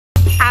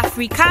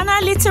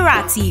Africana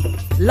Literati.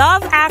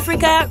 Love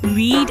Africa,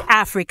 read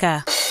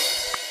Africa.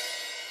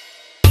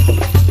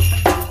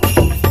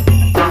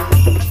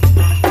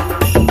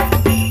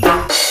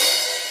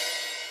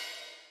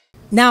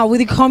 Now, with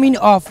the coming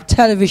of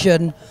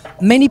television,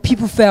 many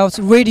people felt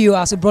radio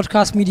as a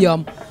broadcast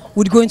medium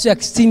would go into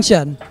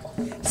extinction.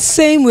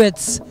 Same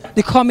with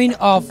the coming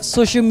of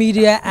social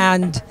media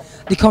and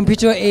the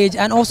computer age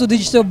and also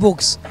digital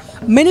books.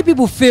 Many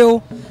people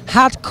feel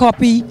hard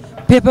copy,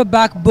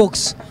 paperback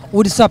books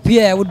would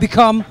disappear, would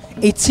become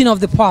a thing of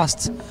the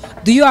past.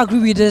 Do you agree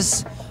with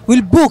this?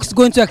 Will books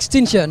go into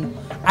extinction?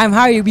 I'm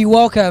Harry, be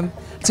welcome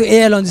to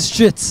AL on the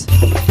Streets.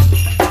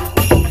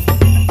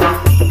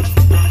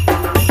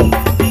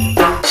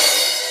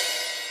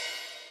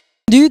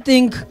 Do you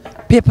think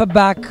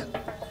paperback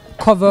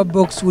cover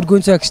books would go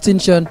into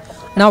extinction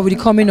now with the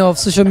coming of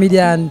social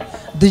media and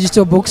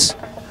digital books?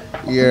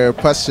 Yeah,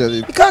 partially.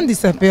 It can't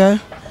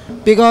disappear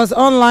because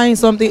online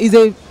something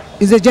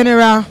is a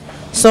general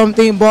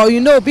something, but you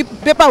know,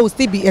 paper will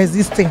still be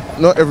existing.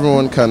 Not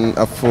everyone can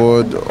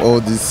afford all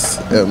these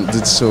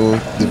digital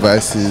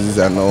devices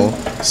and all,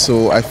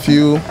 so I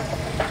feel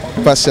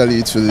partially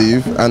it will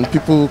leave, and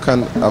people who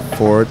can't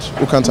afford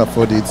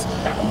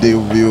it, they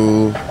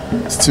will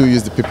still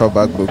use the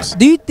paperback books.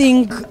 Do you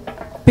think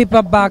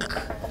paperback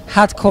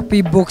hard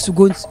copy books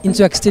will go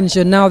into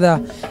extinction now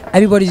that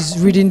everybody's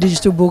reading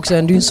digital books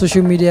and doing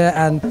social media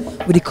and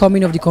with the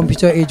coming of the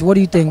computer age? What do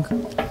you think?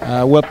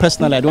 Well,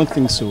 personally, I don't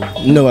think so.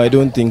 No, I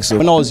don't think so.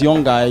 When I was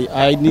young,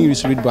 I didn't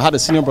used to read, but I had a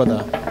senior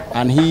brother,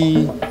 and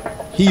he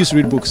used to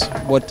read books.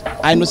 But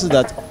I noticed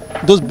that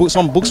those books,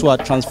 some books were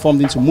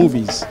transformed into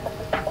movies.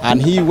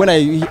 And I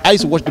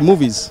used to watch the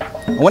movies.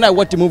 And when I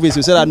watched the movies,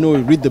 he said, "I know,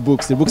 read the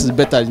books. The books is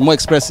better. It's more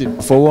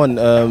expressive." For one,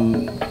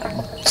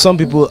 some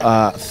people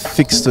are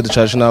fixed to the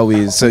traditional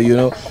ways. So, you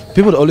know,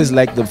 people always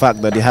like the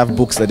fact that they have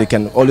books that they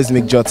can always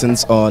make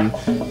jottings on.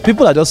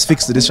 People are just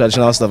fixed to this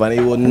traditional stuff, and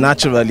it will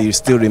naturally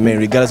still remain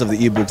regardless of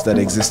the e-books that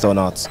exist or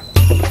not.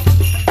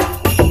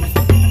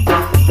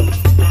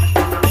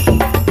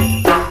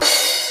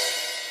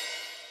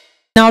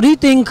 Now, do you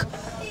think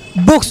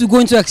books will go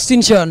into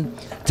extinction?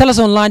 Tell us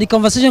online. The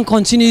conversation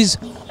continues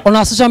on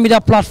our social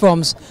media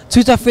platforms,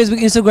 Twitter, Facebook,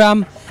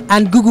 Instagram,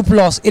 and Google+.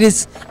 It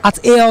is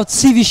at AL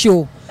TV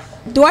Show.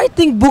 Do I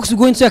think books will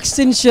go into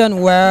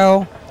extinction?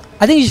 Well,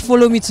 I think you should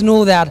follow me to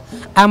know that.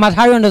 I'm at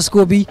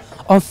Harry_B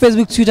on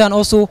Facebook, Twitter, and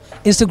also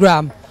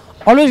Instagram.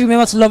 Always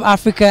remember to love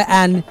Africa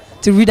and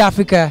to read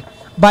Africa.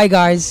 Bye,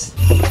 guys.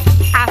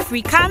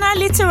 Africana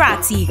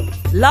Literati.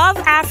 Love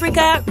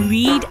Africa,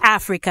 read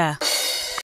Africa.